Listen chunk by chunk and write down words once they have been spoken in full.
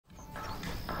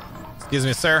Excuse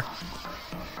me, sir.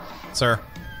 Sir.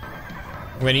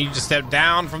 We need you to step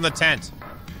down from the tent.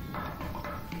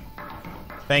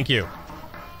 Thank you.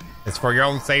 It's for your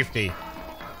own safety.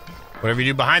 Whatever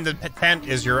you do behind the tent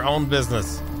is your own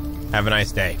business. Have a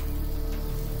nice day.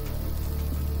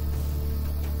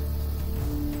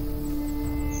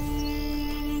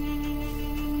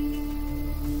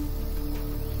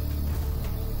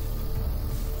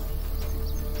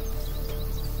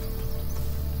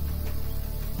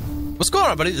 What's going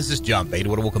on, buddy? This is John Beta. I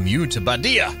want to welcome you to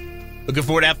Badiya. Looking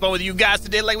forward to have fun with you guys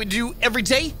today like we do every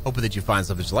day. Hoping that you find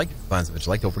something that you like. If you find something that you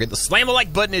like, don't forget to slam the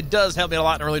like button. It does help me a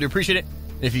lot and I really do appreciate it.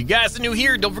 And if you guys are new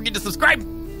here, don't forget to subscribe.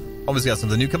 Always got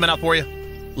something new coming out for you.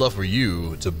 Love for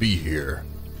you to be here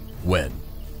when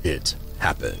it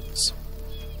happens.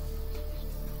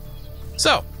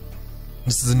 So,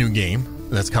 this is a new game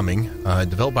that's coming.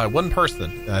 Developed by one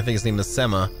person. I think his name is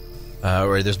Sema.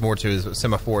 Or there's more to his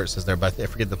semaphore, it says there, but I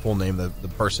forget the full name of the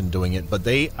person doing it. But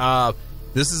they,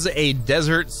 this is a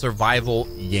desert survival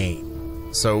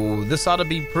game. So this ought to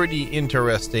be pretty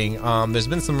interesting. There's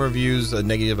been some reviews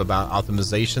negative about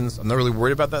optimizations. I'm not really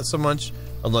worried about that so much,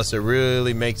 unless it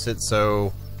really makes it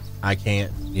so I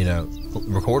can't, you know,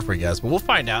 record for you guys. But we'll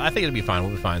find out. I think it'll be fine.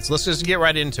 We'll be fine. So let's just get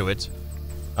right into it.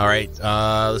 All right,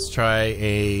 let's try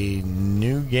a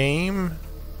new game.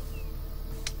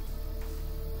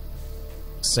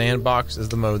 Sandbox is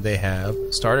the mode they have.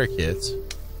 Starter kit,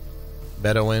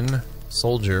 Bedouin,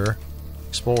 Soldier,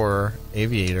 Explorer,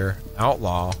 Aviator,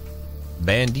 Outlaw,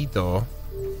 Bandito.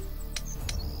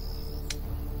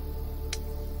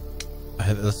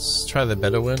 Let's try the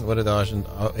Bedouin. What are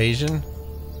the Asian,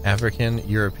 African,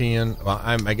 European? Well,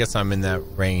 I guess I'm in that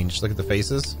range. Look at the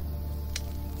faces.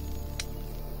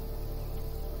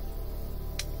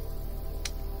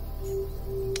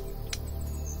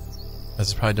 This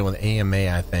is probably doing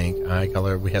AMA, I think. Eye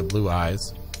color, we have blue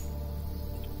eyes.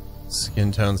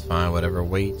 Skin tone's fine, whatever.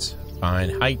 Weight,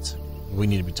 fine. Height, we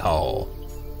need to be tall.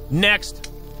 Next!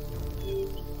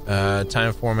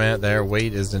 Time format there.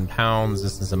 Weight is in pounds,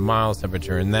 distance in miles,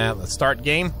 temperature in that. Let's start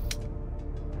game.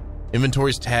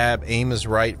 Inventory's tab, aim is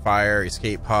right, fire,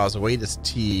 escape, pause, weight is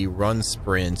T, run,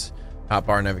 sprint,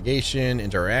 hotbar navigation,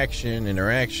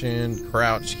 interaction,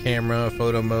 crouch, camera,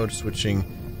 photo mode,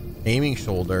 switching, aiming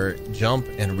shoulder, jump,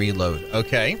 and reload.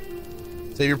 Okay.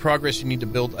 Save your progress. You need to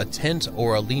build a tent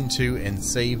or a lean-to and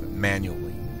save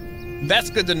manually. That's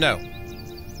good to know.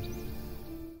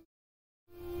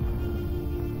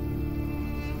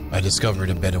 I discovered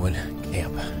a Bedouin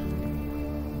camp.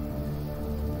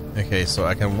 Okay, so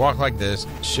I can walk like this,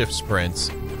 shift sprints.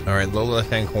 Alright, lower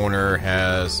left-hand corner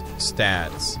has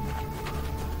stats.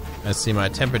 I see my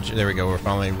temperature. There we go. We're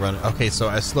finally running. Okay, so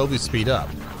I slowly speed up.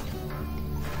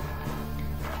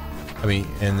 I mean,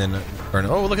 and then burn.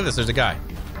 Oh, look at this. There's a guy.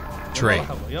 Trey.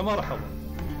 Hello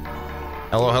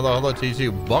to you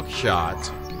too.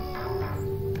 Buckshot.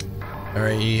 All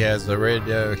right, he has the red.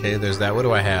 Okay, there's that. What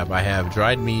do I have? I have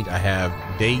dried meat. I have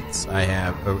dates. I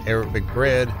have Arabic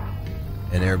bread,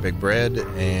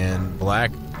 and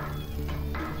black.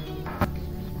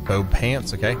 Oh,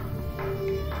 pants. Okay.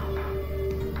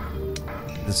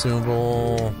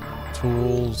 Consumable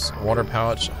tools, water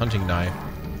pouch, hunting knife.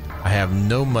 I have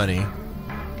no money.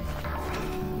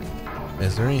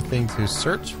 Is there anything to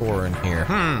search for in here?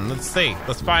 Let's see.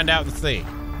 Let's find out and see.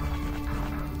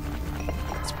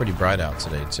 It's pretty bright out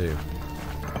today, too.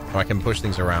 Oh, I can push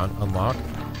things around. Unlock.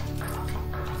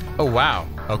 Oh, wow.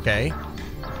 Okay.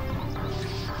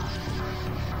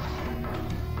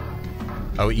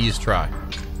 Oh, ease try.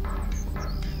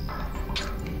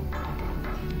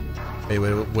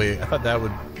 Wait. I thought that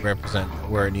would represent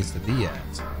where it needs to be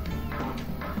at.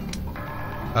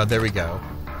 Oh, there we go.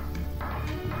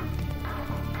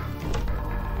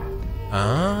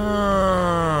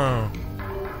 Oh.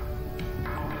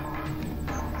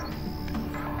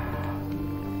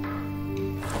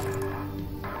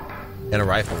 And a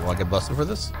rifle. Will I get busted for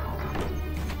this?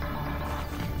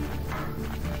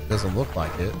 Doesn't look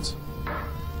like it.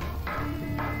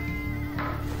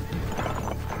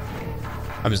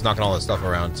 I'm just knocking all this stuff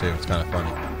around too. It's kind of funny.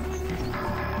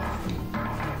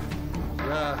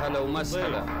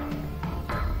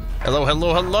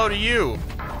 Hello to you. You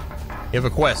have a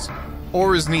quest.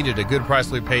 Ore is needed. A good price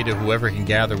will be paid to whoever can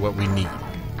gather what we need.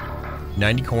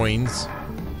 90 coins.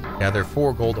 Gather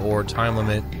 4 gold ore. Time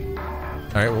limit.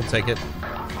 Alright, we'll take it.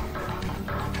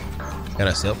 Can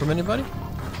I steal from anybody?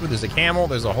 Ooh, there's a camel.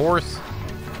 There's a horse.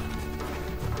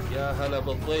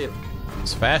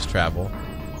 It's fast travel.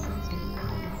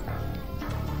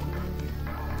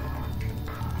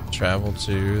 Travel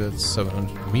to, that's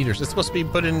 700 meters. It's supposed to be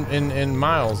put in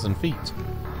miles and feet.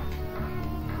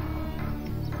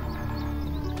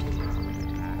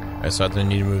 Alright, so I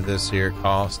need to move this here. It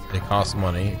costs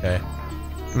money. Okay.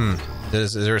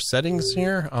 Is there settings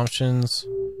here? Options.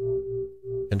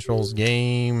 Controls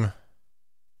game.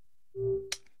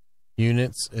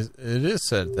 Units. It is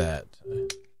set that.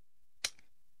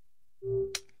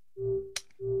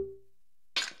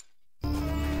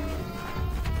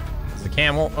 It's the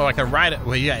camel. Oh, I can ride it.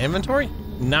 Wait, you got inventory?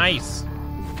 Nice.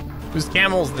 Whose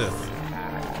camel is this?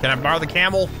 Can I borrow the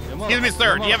camel? Excuse me,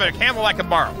 sir. Do you have a camel I can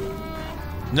borrow?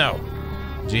 No.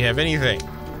 Do you have anything?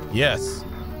 Yes.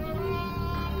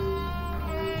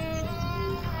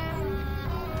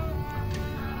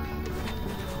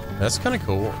 That's kind of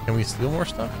cool. Can we steal more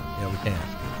stuff? Yeah, we can.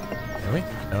 Can we?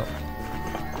 No.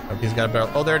 Oh, he's got a barrel.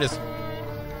 Oh, there it is.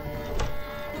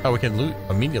 Oh, we can loot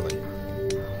immediately.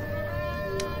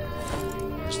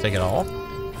 Just take it all.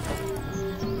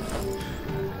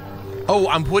 Oh,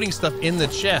 I'm putting stuff in the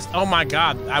chest. Oh my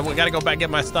god. I gotta go back and get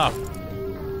my stuff.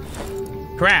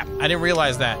 Crap. I didn't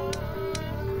realize that.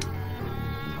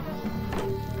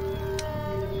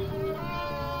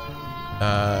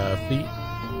 Feet.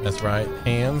 That's right.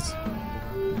 Hands.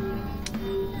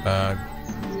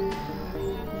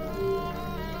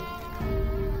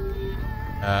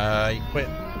 Equip.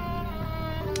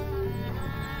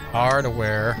 R to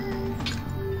wear.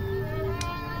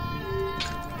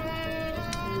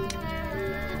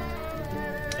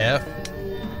 F.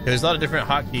 There's a lot of different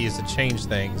hotkeys to change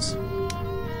things.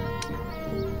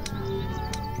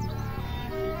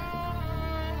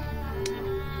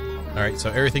 Alright, so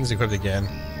everything's equipped again.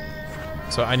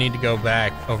 So I need to go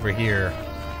back over here.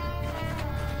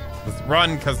 Let's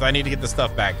run, because I need to get the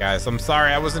stuff back, guys. I'm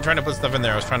sorry, I wasn't trying to put stuff in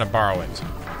there. I was trying to borrow it.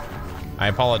 I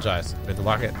apologize. Did I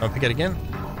lock it? I'll pick it again?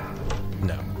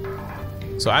 No.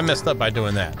 So I messed up by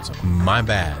doing that. So my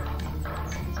bad.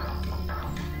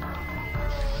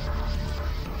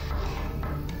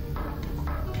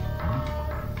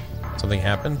 Something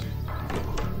happened?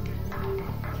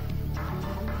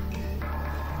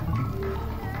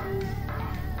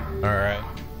 Alright.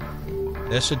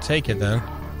 This should take it then.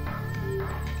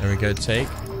 There we go, take.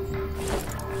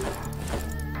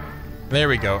 There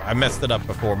we go. I messed it up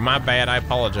before. My bad, I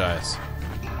apologize.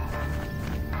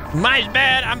 My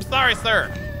bad, I'm sorry,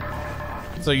 sir.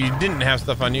 So you didn't have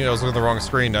stuff on you. I was looking at the wrong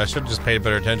screen. I should have just paid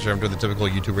better attention. I'm doing the typical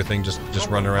YouTuber thing, just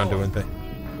running around doing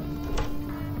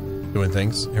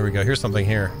things. Here we go. Here's something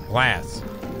here. Glass.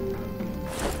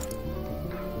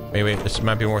 Wait, this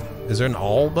might be more. Is there an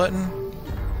all button?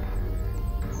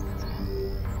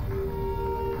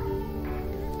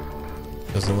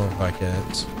 Doesn't look like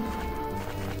it.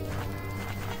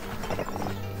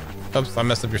 Oops, I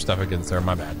messed up your stuff again, sir.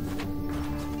 My bad.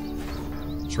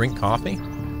 Drink coffee?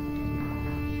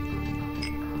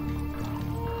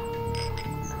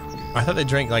 I thought they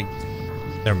drank like...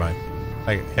 Never mind.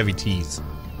 Like heavy teas.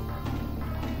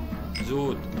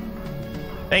 Good.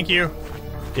 Thank you.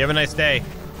 You have a nice day.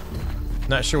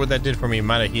 Not sure what that did for me.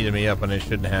 Might have heated me up and I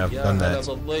shouldn't have done that.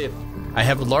 I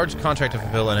have a large contract to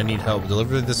fulfill and I need help.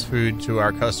 Deliver this food to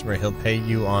our customer. He'll pay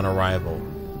you on arrival.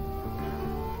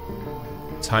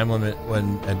 Time limit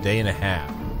a day and a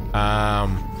half.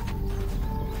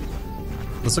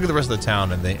 Let's look at the rest of the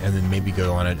town and then maybe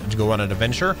go on an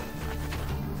adventure.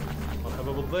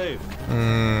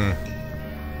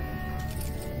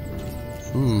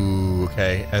 Ooh,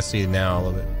 okay. I see now a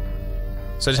little bit.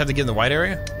 So I just have to get in the white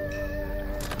area?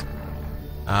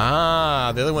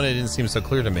 Ah, the other one, it didn't seem so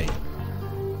clear to me.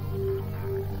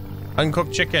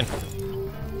 Uncooked chicken.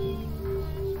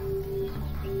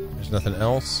 There's nothing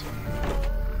else.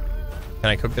 Can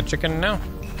I cook the chicken now?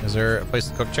 Is there a place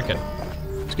to cook chicken?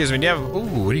 Excuse me, do you have...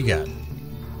 Ooh, what do you got?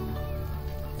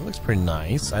 That looks pretty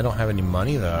nice. I don't have any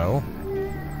money, though.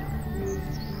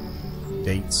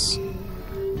 Dates.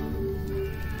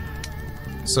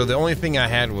 So the only thing I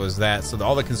had was that. So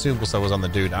all the consumable stuff was on the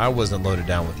dude. I wasn't loaded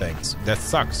down with things. That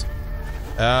sucks.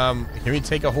 Can we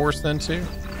take a horse then, too?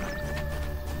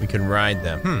 We can ride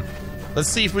them. Let's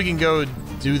see if we can go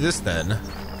do this then.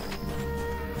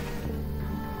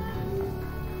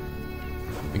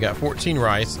 We got 14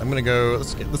 rice. I'm gonna go.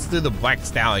 Let's do the black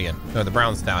stallion. No, the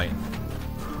brown stallion.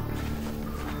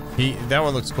 That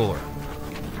one looks cooler.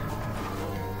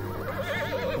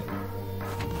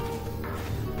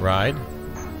 Ride.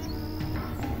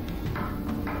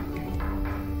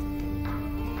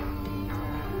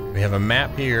 We have a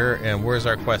map here, and where's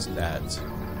our quest at?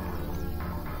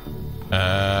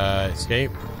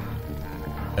 Escape.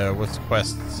 What's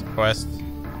quests? Quest.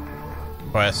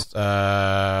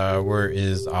 Where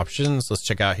is options? Let's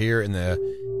check out here in the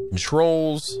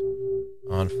controls.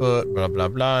 On foot, blah blah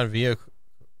blah.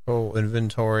 Vehicle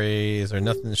inventory. Is there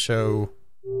nothing to show?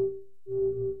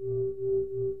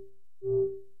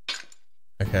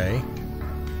 Okay.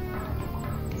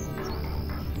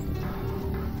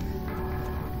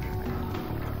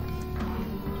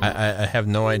 I have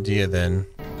no idea then.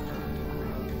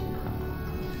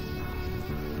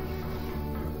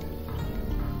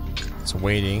 It's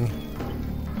waiting.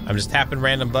 I'm just tapping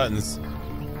random buttons.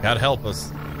 God help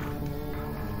us.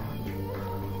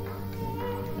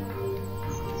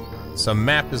 So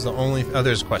map is the only... Oh,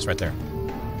 there's a quest right there.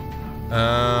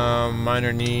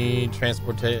 Minor need,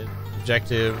 transport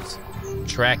objectives,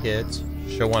 track it,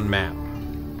 show on map.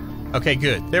 Okay,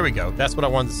 good. There we go. That's what I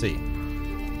wanted to see.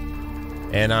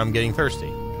 And I'm getting thirsty.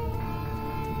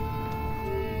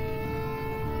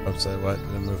 Oops, what did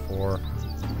I move for?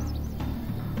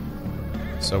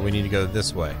 So we need to go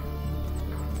this way.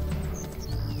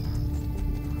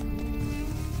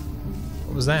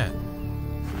 What was that?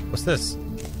 What's this?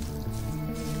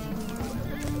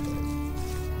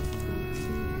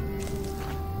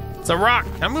 It's a rock.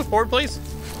 Can I move forward, please?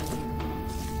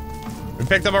 We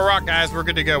picked up a rock, guys. We're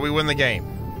good to go. We win the game.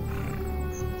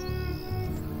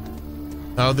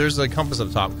 Oh, there's a compass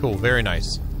up top. Cool. Very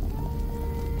nice.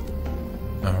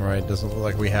 All right. Doesn't look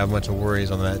like we have much of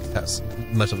worries on that. That's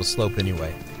much of a slope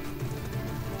anyway.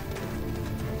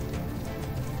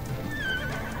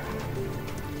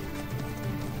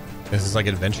 Is this like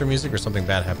adventure music or something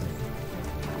bad happening?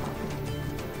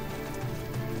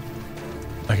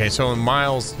 Okay, so in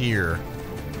miles here.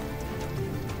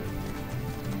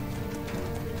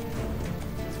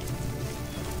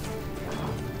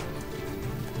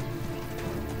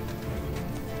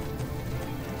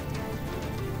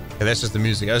 Okay, that's just the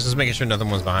music. I was just making sure nothing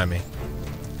was behind me.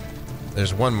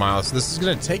 There's 1 mile, so this is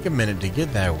gonna take a minute to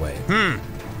get that way.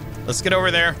 Let's get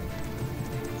over there.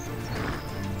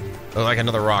 Oh, like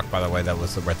another rock, by the way, that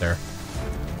was right there.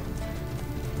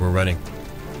 We're running.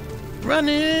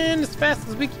 Running as fast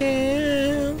as we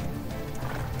can.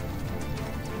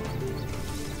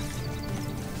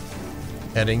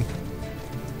 Heading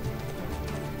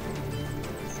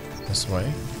this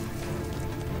way.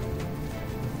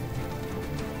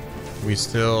 We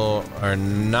still are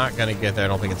not going to get there, I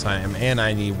don't think, in time. And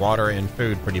I need water and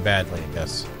food pretty badly, I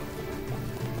guess.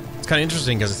 It's kind of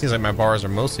interesting because it seems like my bars are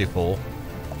mostly full.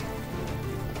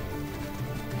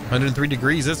 103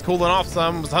 degrees. It's cooling off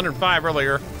some. It was 105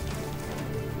 earlier.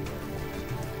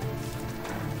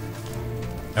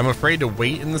 I'm afraid to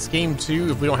wait in this game too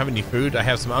if we don't have any food. I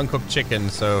have some uncooked chicken,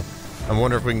 so I'm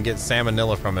wondering if we can get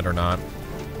salmonella from it or not.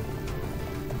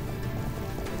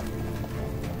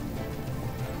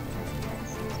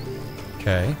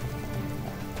 Okay.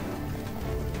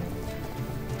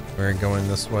 We're going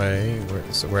this way.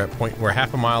 We're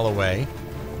half a mile away.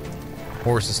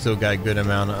 Horse has still got a good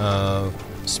amount of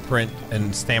sprint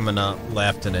and stamina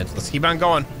left in it. Let's keep on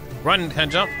going. Run, can I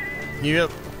jump? Yep.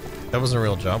 That wasn't a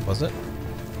real jump, was it?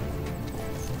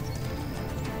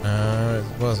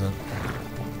 It wasn't.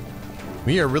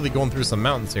 We are really going through some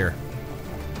mountains here.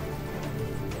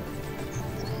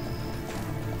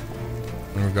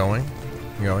 And we're going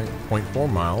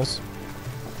 0.4 miles.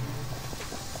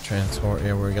 Transport,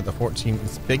 yeah, we got the 14.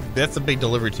 It's big. That's a big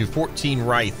delivery too. 14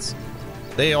 rice.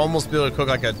 They almost be able to cook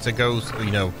like a to-go,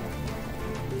 you know,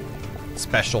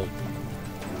 special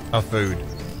of food.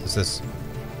 What's this?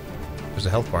 There's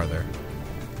a health bar there.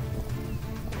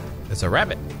 It's a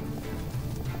rabbit.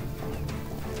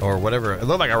 Or whatever. It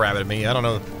looked like a rabbit to me. I don't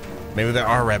know. Maybe there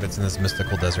are rabbits in this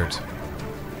mystical desert. Are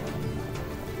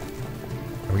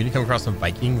we going to come across some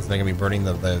Vikings? They're going to be burning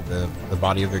the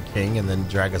body of their king and then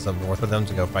drag us up north with them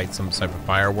to go fight some type of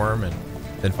fireworm and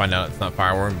then find out it's not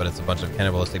fireworm, but it's a bunch of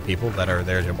cannibalistic people that are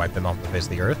there to wipe them off the face of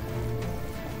the earth.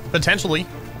 Potentially.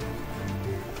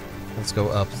 Let's go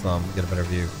up some, get a better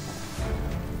view.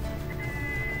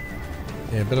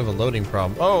 Yeah, a bit of a loading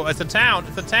problem. Oh, it's a town!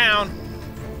 It's a town!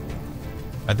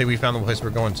 I think we found the place we're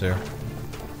going to.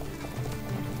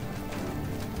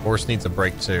 Horse needs a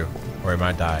break too, or he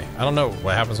might die. I don't know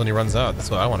what happens when he runs out.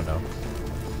 That's what I want to know.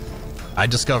 I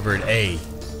discovered a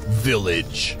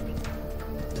village.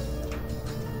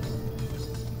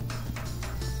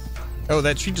 Oh,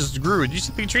 that tree just grew. Did you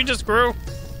see the tree just grew?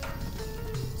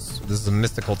 So this is a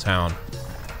mystical town.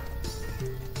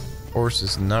 Horse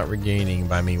is not regaining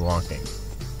by me walking.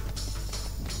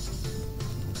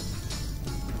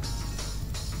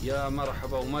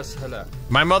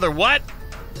 My mother, what?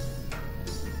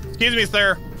 Excuse me,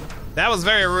 sir. That was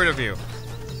very rude of you.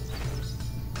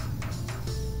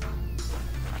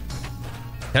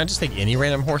 Can I just take any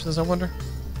random horses, I wonder?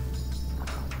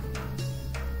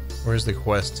 Where's the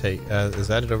quest take? Is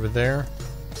that it over there?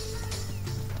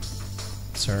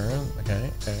 Turn. Okay,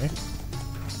 okay.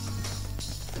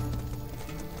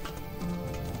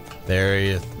 There he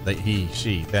is. He,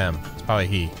 she, them. It's probably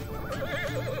he.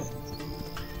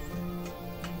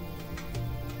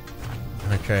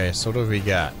 Okay, so what do we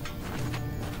got?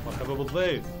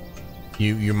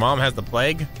 Your mom has the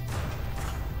plague?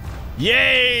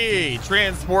 Yay!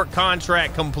 Transport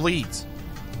contract complete.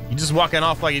 You just walking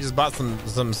off like you just bought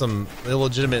some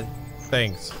illegitimate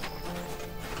things.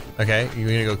 Okay, you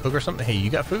gonna go cook or something? Hey, you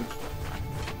got food?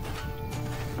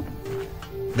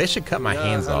 They should cut my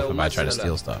hands off if I try to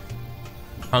steal stuff.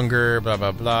 Hunger, blah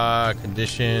blah blah.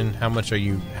 Condition. How much do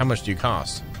you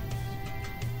cost?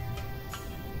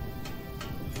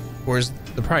 Where's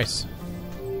the price?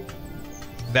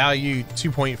 Value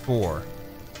 2.4.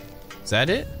 Is that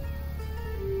it?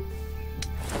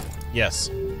 Yes.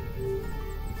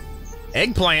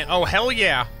 Eggplant. Oh hell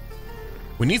yeah.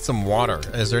 We need some water.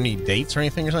 Is there any dates or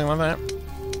anything or something like that?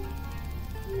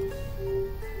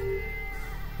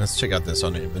 Let's check out this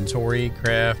on the inventory.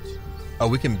 Craft. Oh,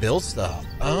 we can build stuff.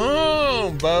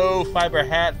 Oh, bow, fiber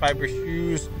hat, fiber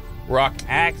shoes, rock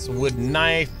axe, wood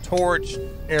knife, torch,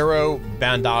 arrow,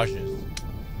 bandages.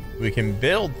 We can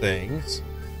build things.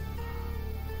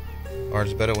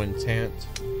 Large bedouin tent.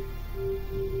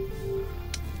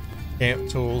 Camp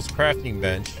tools, crafting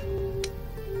bench.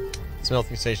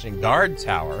 Smelting station, guard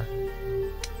tower.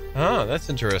 Oh, that's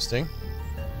interesting.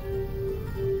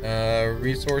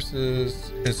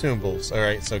 Resources, consumables. All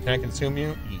right, so can I consume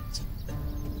you? Eat.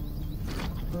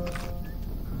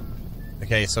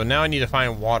 Okay, so now I need to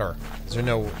find water. Is there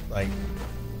no, like,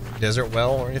 desert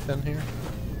well or anything here?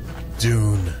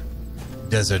 Dune.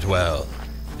 Desert well.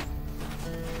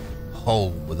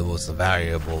 Home with the most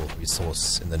valuable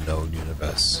resource in the known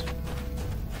universe.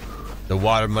 The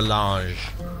water melange.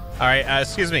 Alright,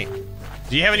 excuse me.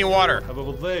 Do you have any water?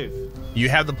 You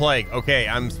have the plague. Okay,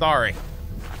 I'm sorry.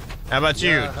 How about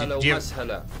you? Do you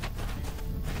have...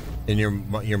 In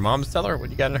your mom's cellar? What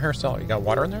you got in her cellar? You got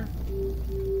water in there?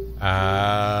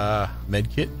 Med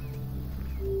kit.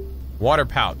 Water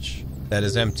pouch. That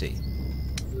is empty.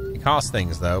 It costs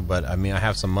things though, but I mean I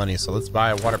have some money, so let's buy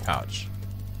a water pouch.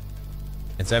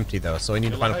 It's empty though, so we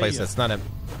need to find a place that's not empty.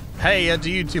 Hey, to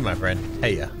you too, my friend.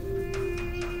 Hey,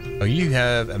 oh, you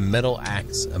have a metal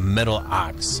axe. A metal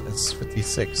axe. It's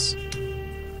 56.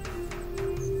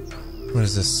 What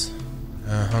is this?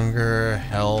 Hunger,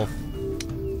 health.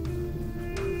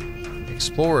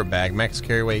 Explorer bag. Max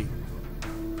carry weight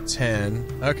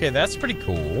 10. Okay, that's pretty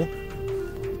cool.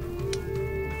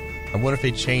 I wonder if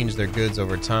they change their goods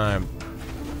over time.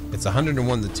 It's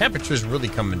 101. The temperature's really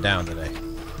coming down today.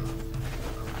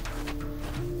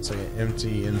 So yeah,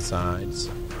 empty insides.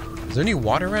 Is there any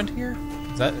water around here?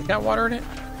 Is that it got water in it?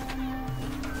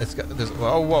 It's got this.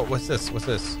 Oh, whoa! What's this? What's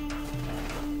this?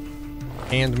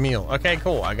 Canned meal. Okay,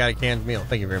 cool. I got a canned meal.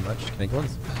 Thank you very much. Can I go in?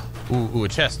 Ooh, a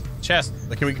chest. Chest.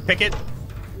 Can we pick it?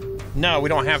 No, we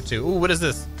don't have to. Ooh, what is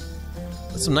this?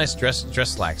 That's some nice dress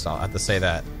slacks. I'll have to say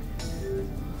that.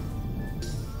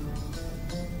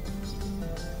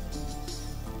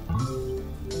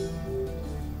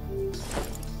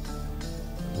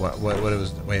 What it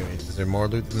was? Wait, is there more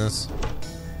loot than this?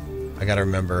 I gotta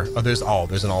remember. Oh, there's an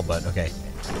all button. Okay.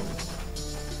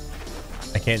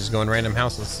 I can't just go in random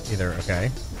houses either.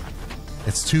 Okay.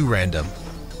 It's too random.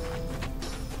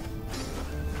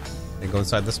 Can I go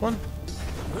inside this one?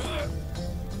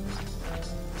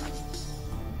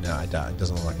 No, I died. It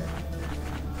doesn't look like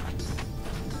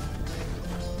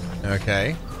it.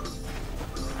 Okay.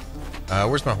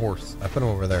 Where's my horse? I put him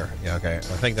over there. Yeah, okay. I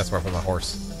think that's where I put my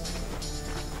horse.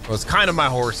 Well, it's kind of my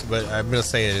horse, but I'm gonna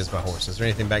say it is my horse. Is there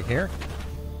anything back here?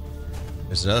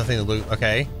 There's another thing to loot.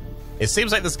 Okay. It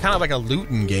seems like there's kind of like a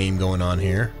looting game going on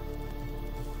here.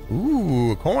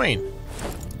 Ooh, a coin.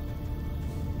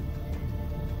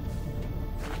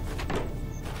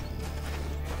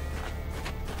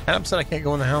 Kinda upset I can't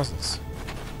go in the houses.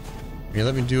 You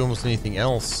let me do almost anything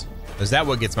else. Is that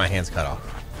what gets my hands cut off?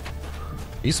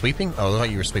 Are you sweeping? Oh, I thought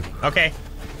you were sweeping. Okay.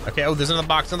 Okay, oh, there's another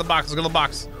box, Let's go to the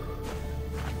box.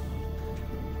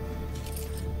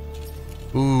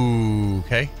 Ooh,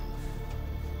 okay.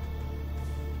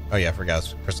 Oh yeah, I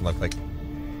forgot. Press left click.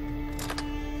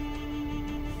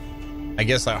 I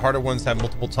guess harder ones have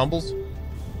multiple tumbles.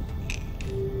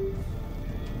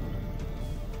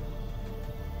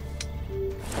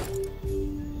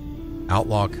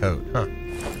 Outlaw coat, huh?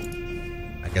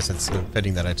 I guess it's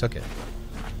fitting that I took it.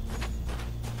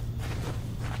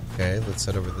 Okay, let's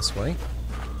head over this way.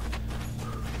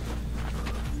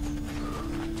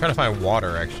 I'm trying to find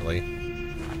water, actually.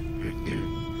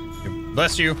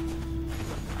 Bless you.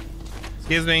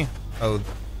 Excuse me. Oh,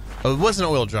 it was an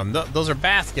oil drum. Those are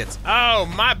baskets. Oh,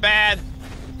 my bad.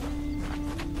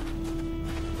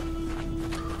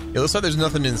 It looks like there's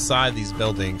nothing inside these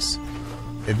buildings.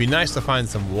 It'd be nice to find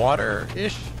some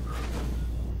water-ish.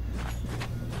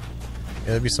 Yeah,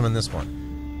 there'd be some in this one.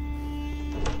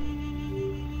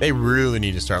 They really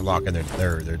need to start locking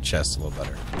their chests a little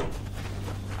better.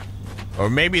 Or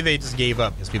maybe they just gave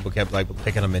up because people kept like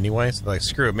picking them anyway. So like,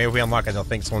 screw it. Maybe if we unlock it, they'll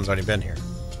think someone's already been here.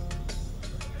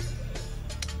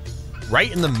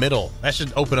 Right in the middle. That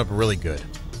should open up really good.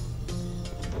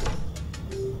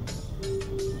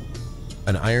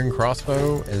 An iron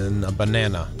crossbow and a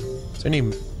banana. Is there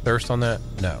any thirst on that?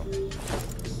 No.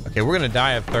 Okay, we're gonna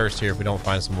die of thirst here if we don't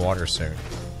find some water soon.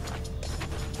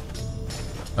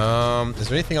 Is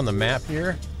there anything on the map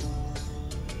here?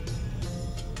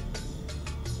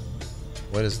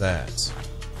 What is that?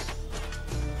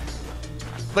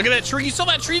 Look at that tree. You saw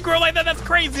that tree grow like that? That's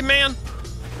crazy, man.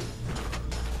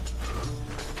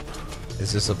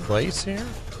 Is this a place here?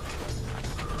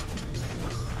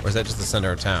 Or is that just the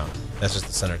center of town? That's just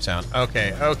the center of town.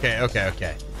 Okay, okay, okay,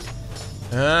 okay.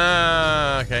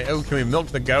 Okay. Oh, can we milk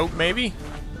the goat, maybe?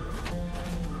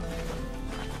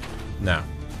 No.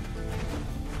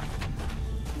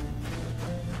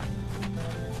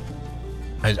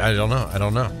 I don't know. I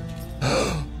don't know.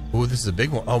 Oh, this is a big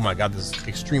one. Oh my god, this is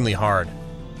extremely hard.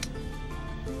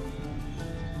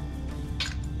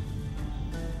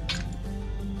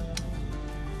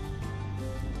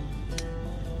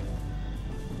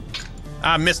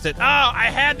 I missed it. Oh,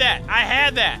 I had that. I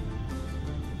had that.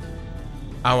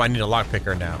 Oh, I need a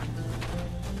lockpicker now.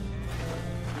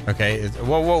 Okay.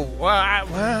 Whoa,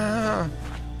 whoa.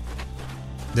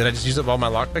 Did I just use up all my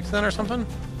lockpicks then or something?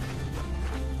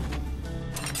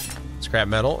 Scrap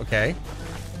metal. Okay.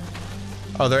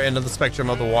 Other end of the spectrum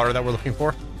of the water that we're looking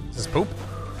for. Is this poop?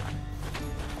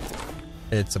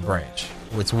 It's a branch.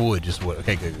 It's wood. Just wood.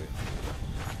 Okay, good, good.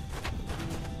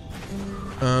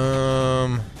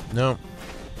 No.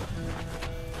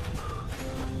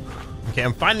 Okay,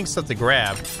 I'm finding stuff to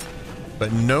grab,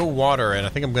 but no water, and I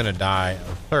think I'm gonna die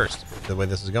of thirst the way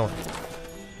this is going.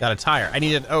 Got a tire. I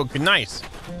need it. Oh, good, nice.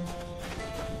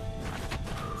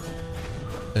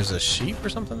 There's a sheep or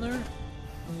something there?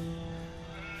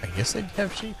 I guess they'd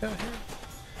have sheep out here.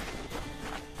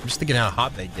 I'm just thinking how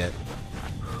hot they get.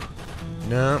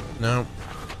 No, no.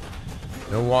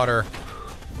 No water.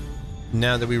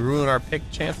 Now, did we ruin our pick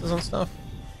chances on stuff?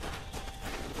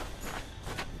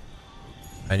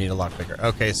 I need a lockpicker.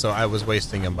 Okay, so I was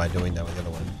wasting them by doing that with the other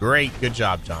one. Great, good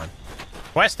job, John.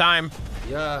 Quest time.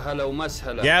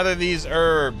 Gather these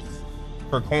herbs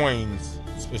for coins,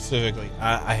 specifically.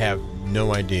 I have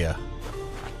no idea.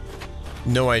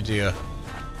 No idea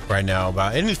right now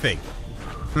about anything.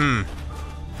 Well,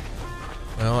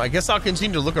 I guess I'll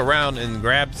continue to look around and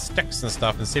grab sticks and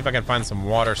stuff and see if I can find some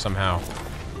water somehow.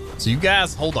 So you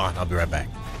guys, hold on. I'll be right back.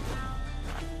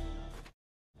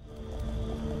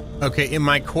 Okay, in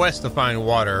my quest to find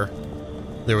water,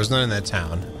 there was none in that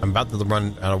town. I'm about to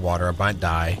run out of water. I might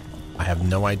die. I have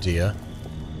no idea.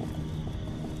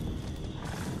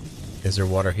 Is there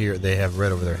water here? They have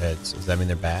red over their heads. Does that mean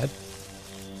they're bad?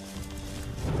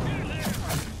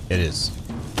 It is.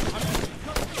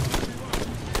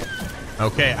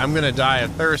 Okay, I'm gonna die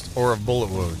of thirst or of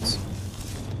bullet wounds.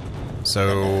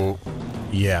 So,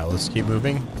 yeah, let's keep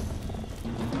moving.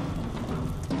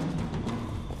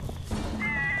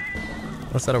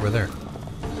 What's that over there?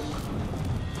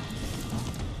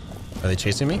 Are they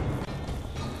chasing me?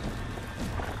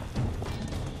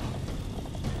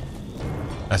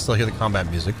 I still hear the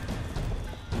combat music.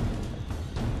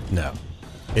 No.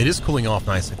 It is cooling off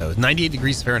nicely, though. It's 98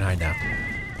 degrees Fahrenheit now.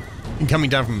 And coming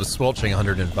down from a sweltering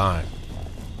 105.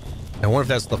 I wonder if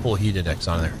that's the full heat index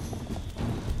on there.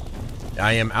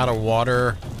 I am out of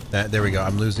water. There we go.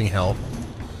 I'm losing health.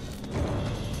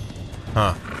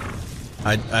 Huh.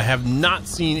 I have not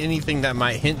seen anything that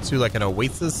might hint to like an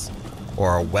oasis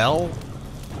or a well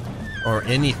or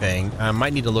anything. I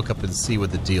might need to look up and see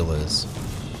what the deal is.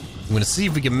 I'm going to see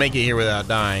if we can make it here without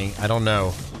dying. I don't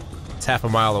know. It's half a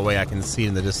mile away. I can see it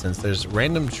in the distance. There's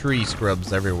random tree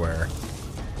scrubs everywhere.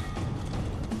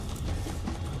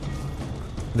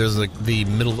 There's like the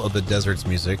middle of the deserts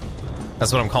music.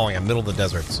 That's what I'm calling it. Middle of the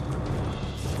deserts.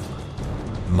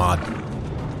 Mod.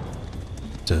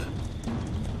 Duh.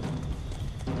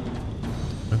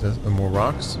 More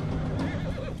rocks?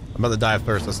 I'm about to die of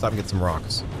thirst. Let's stop and get some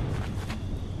rocks.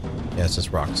 Yeah, it's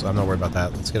just rocks. I'm not worried about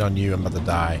that. Let's get on you. I'm about to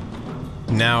die.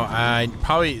 Now,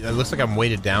 it looks like I'm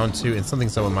weighted down too, and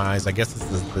something's up with my eyes. I guess it's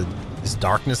this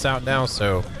darkness out now,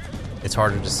 so it's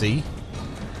harder to see.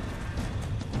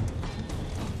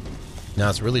 Now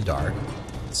it's really dark.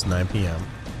 It's 9 p.m.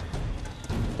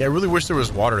 Yeah, I really wish there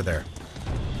was water there.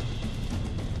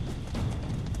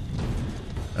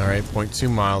 Alright,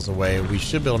 0.2 miles away. We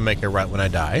should be able to make it right when I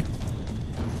die.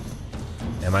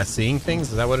 Am I seeing things?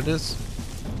 Is that what it is?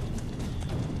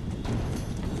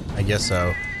 I guess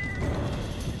so.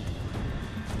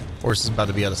 Horse is about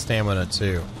to be out of stamina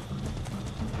too.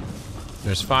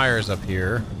 There's fires up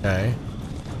here. Okay.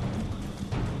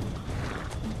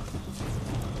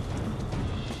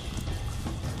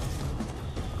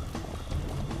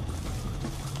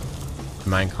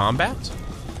 Am I in combat?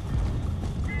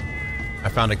 I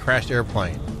found a crashed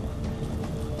airplane.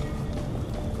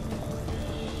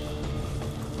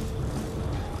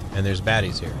 And there's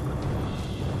baddies here.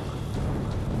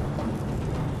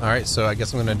 Alright, so I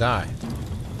guess I'm gonna die.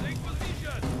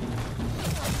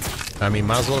 I mean,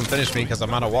 might as well finish me because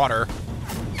I'm out of water.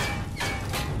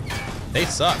 They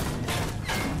suck.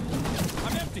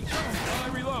 I'm empty. While I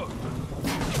reload.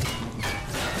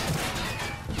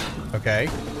 Okay.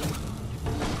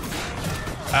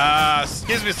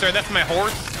 Excuse me, sir. That's my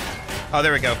horse. Oh,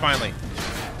 there we go. Finally.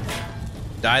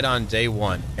 Died on day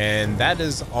 1. And that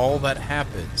is all that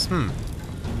happens.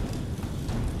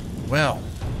 Well.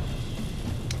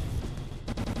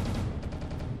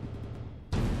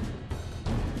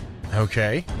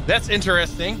 Okay. That's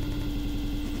interesting.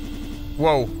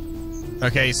 Whoa.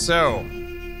 Okay, so.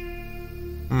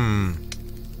 I'm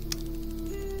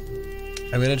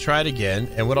going to try it again.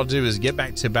 And what I'll do is get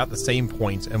back to about the same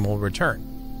point and we'll return.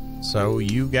 So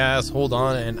you guys hold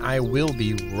on and I will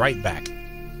be right back.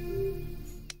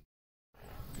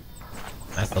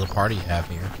 Nice little party you have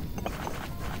here.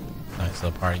 Nice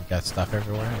little party. You got stuff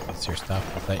everywhere. That's your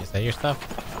stuff. Is that your stuff?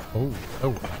 Oh,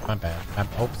 my bad.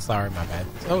 Oh, sorry, my bad.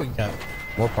 Oh, you got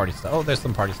more party stuff. Oh, there's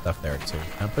some party stuff there too.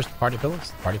 Can I push the party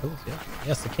pillows? Party pillows? Yeah.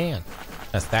 Yes, I can.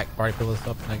 I stack party pillows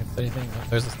up and I can see anything. Oh,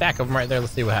 there's a stack of them right there.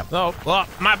 Let's see what happens. Oh,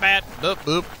 my bad.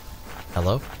 Boop.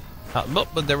 Hello?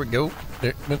 But there we go.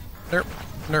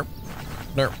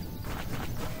 Nerp.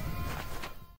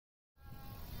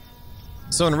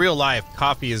 So in real life,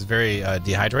 coffee is very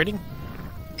dehydrating,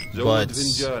 but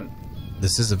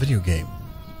this is a video game.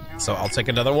 So I'll take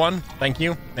another one. Thank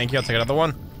you. I'll take another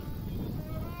one.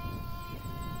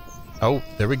 Oh,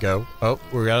 there we go. Oh,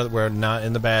 we're not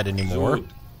in the bad anymore.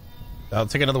 I'll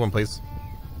take another one, please.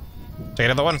 Take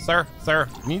another one, sir.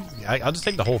 I'll just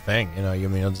take the whole thing. You know,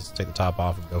 I'll just take the top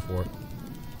off and go for it.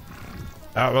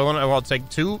 I'll take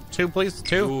two, please.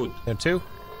 Two. Yeah, 2.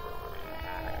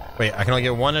 Wait, I can only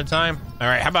get 1 at a time? All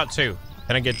right, how about 2?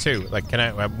 Can I get 2? Like, can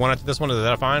I one after this one? Is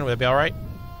that fine? Would that be all right?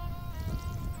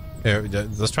 Here,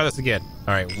 let's try this again.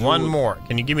 All right, 1 more.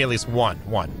 Can you give me at least 1?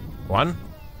 1?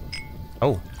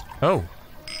 Oh.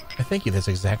 Thank you. That's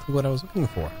exactly what I was looking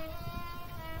for.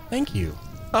 Thank you.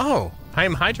 Oh, I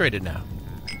am hydrated now.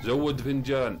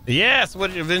 Yes,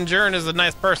 Vinjern is a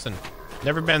nice person.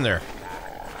 Never been there.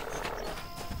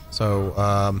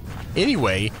 So,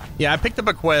 anyway, yeah, I picked up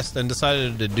a quest and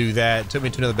decided to do that. It took me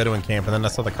to another Bedouin camp, and then I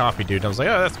saw the coffee dude, and I was like,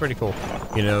 oh, that's pretty cool.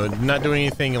 You know, not doing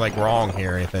anything, like, wrong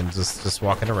here or anything, just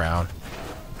walking around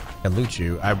and loot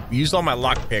you. I used all my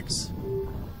lockpicks.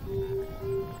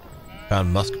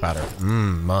 Found musk powder.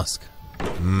 Musk.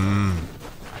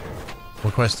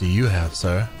 What quest do you have,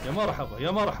 sir?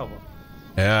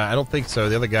 Yeah, I don't think so.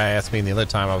 The other guy asked me the other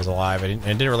time I was alive, and it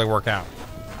didn't really work out.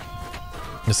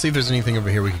 Let's see if there's anything over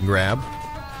here we can grab.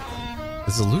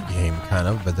 This is a loot game, kind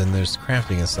of, but then there's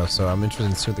crafting and stuff, so I'm interested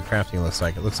in seeing what the crafting looks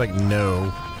like. It looks like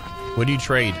no. What do you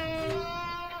trade?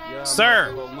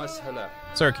 Sir!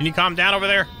 Sir, can you calm down over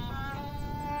there?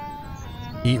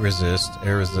 Heat resist,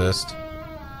 air resist,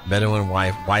 Bedouin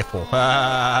rifle.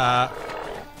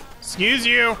 Excuse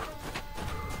you!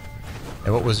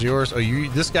 And what was yours? Oh,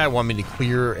 this guy wanted me to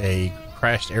clear a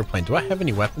crashed airplane. Do I have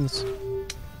any weapons?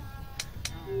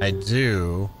 I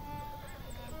do.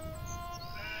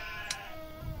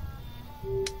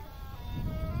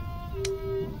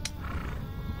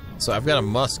 So I've got a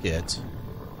musket.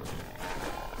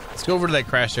 Let's go over to that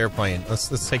crashed airplane.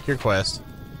 Let's take your quest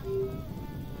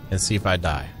and see if I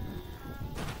die.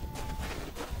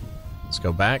 Let's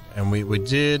go back. And we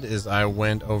did is I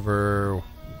went over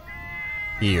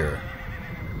here.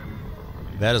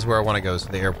 That is where I want to go, is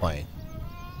to the airplane.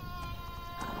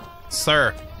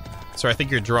 Sir, I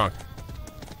think you're drunk.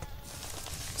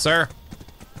 Sir?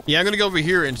 Yeah, I'm gonna go over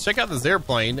here and check out this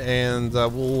airplane, and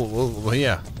we'll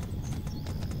yeah.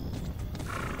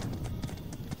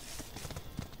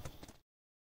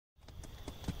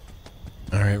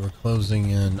 Alright, we're closing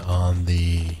in on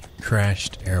the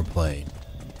crashed airplane.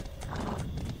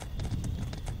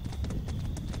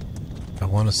 I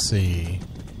want to see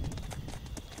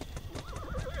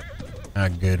how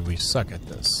good we suck at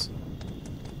this.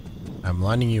 I'm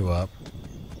lining you up.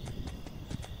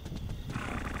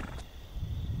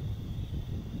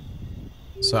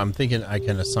 So I'm thinking I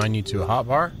can assign you to a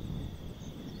hotbar.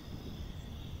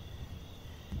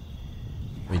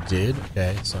 did.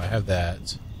 Okay, so I have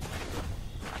that.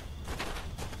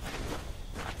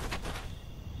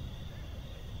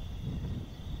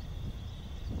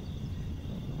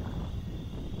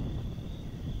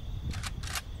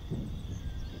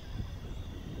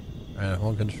 Alright,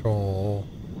 hold control.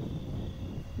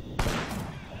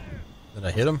 Did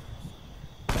I hit him?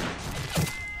 I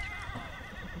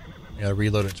gotta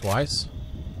reload it twice.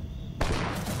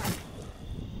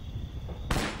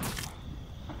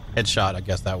 Headshot, I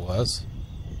guess that was.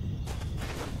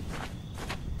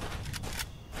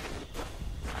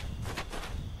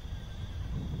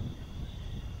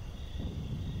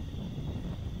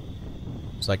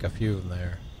 There's like a few of them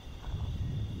there.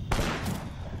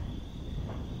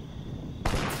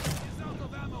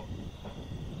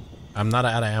 I'm not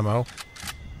out of ammo.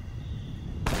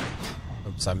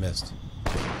 Oops, I missed.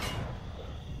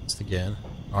 Missed again.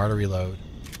 R to reload.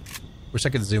 Wish I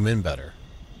could zoom in better.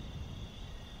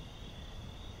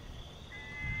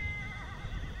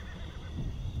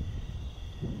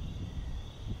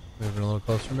 Moving a little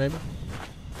closer, maybe?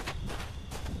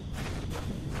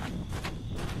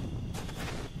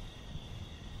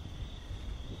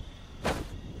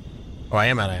 Oh, I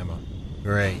am out of ammo.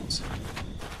 Great.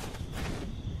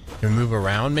 Can we move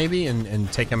around, maybe,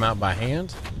 and take him out by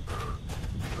hand?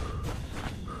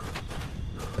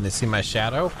 Can they see my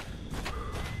shadow?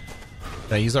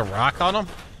 Can I use a rock on him?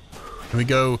 Can we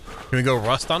go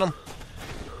rust on him?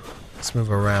 Let's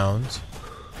move around.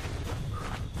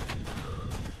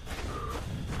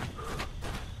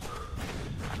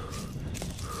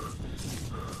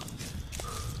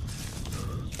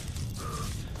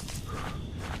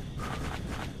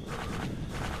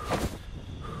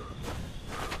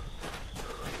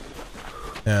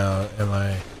 Now, am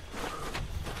I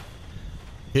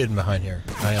hidden behind here?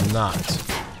 I am not.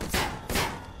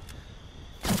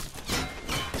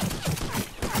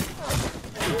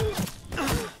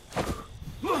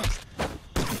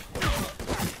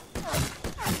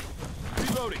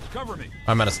 Reloading. Cover me.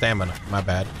 I'm out of stamina. My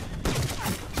bad.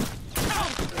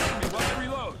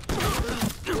 Reload.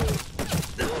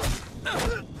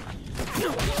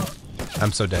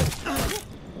 I'm so dead.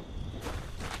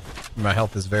 My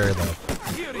health is very low.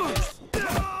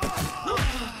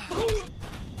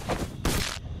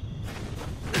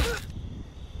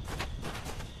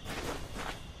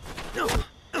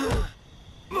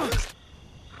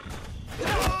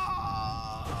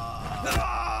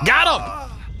 Got him!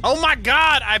 Oh my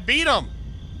god, I beat him!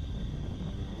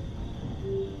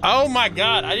 Oh my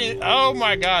god, I didn't. Oh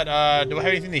my god, do I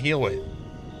have anything to heal with?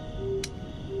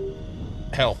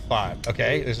 Health 5.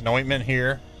 Okay, there's an ointment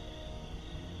here.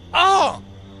 Oh!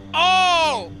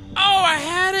 Oh! Oh, I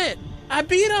had it! I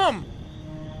beat him!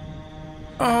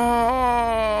 Oh!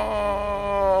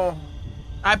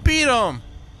 I beat him!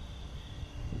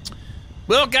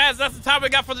 Well, guys, that's the time we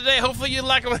got for today. Hopefully you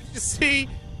like what you see.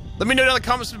 Let me know down in the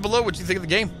comments below what you think of the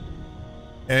game.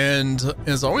 And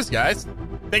as always, guys,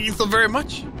 thank you so very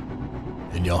much.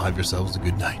 And y'all have yourselves a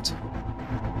good night.